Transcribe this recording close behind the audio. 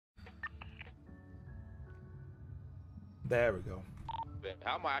There we go.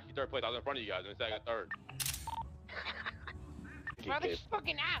 How am I actually third place? I was in front of you guys and I got third. Bro, this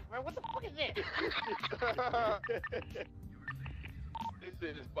fucking ass, bro. What the fuck is this?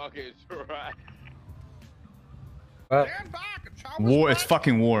 This is fucking trash. War, it's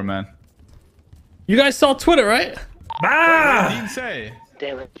fucking war, man. You guys saw Twitter, right? Ah! What did he say?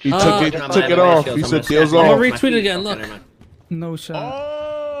 Damn it. He took it off. He said deals I'm off. gonna retweet it again. Look. No shot.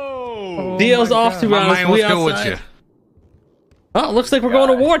 Oh! Deals off to be honest. We outside. Oh, it looks like we're going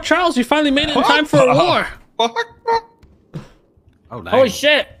to war. Charles, you finally made it in time for a war. Oh, holy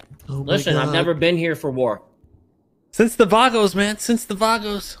shit! Listen, I've never been here for war. Since the Vagos, man. Since the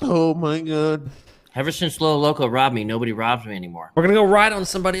Vagos. Oh my god. Ever since Lil Loco robbed me, nobody robs me anymore. We're gonna go ride on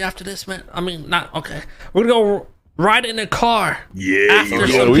somebody after this, man. I mean, not okay. We're gonna go ride in a car. Yeah,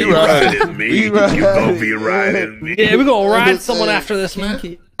 after we riding me. You gonna be riding me. Yeah, we're gonna ride someone after this, man.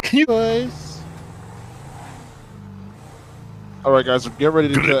 Can you guys? All right, guys, get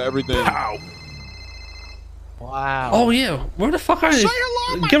ready to kill everything. Ow. Wow. Oh yeah, where the fuck are you?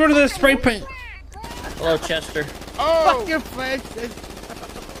 Get rid of the spray paint. Hello, Chester. Oh. Fuck your face.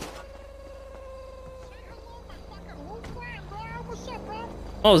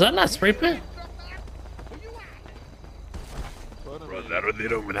 Oh, is that not spray paint? Bro, that or they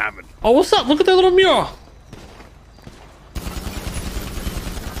don't even have it. Oh, what's up? Look at that little mural.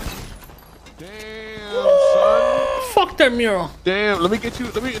 Damn, son. Fuck that mural. Damn, let me get you.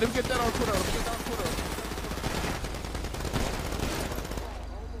 Let me get that on Twitter. Let me get that on Twitter.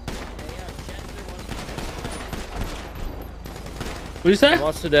 What you say?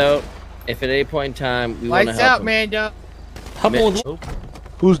 Wants to know if at any point in time we want to Lights help out, him. Mando.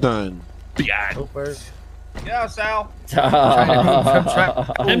 Who's dying? Yeah. Yeah, Sal.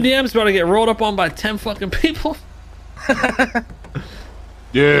 MDM's about to get rolled up on by 10 fucking people.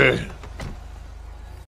 Yeah.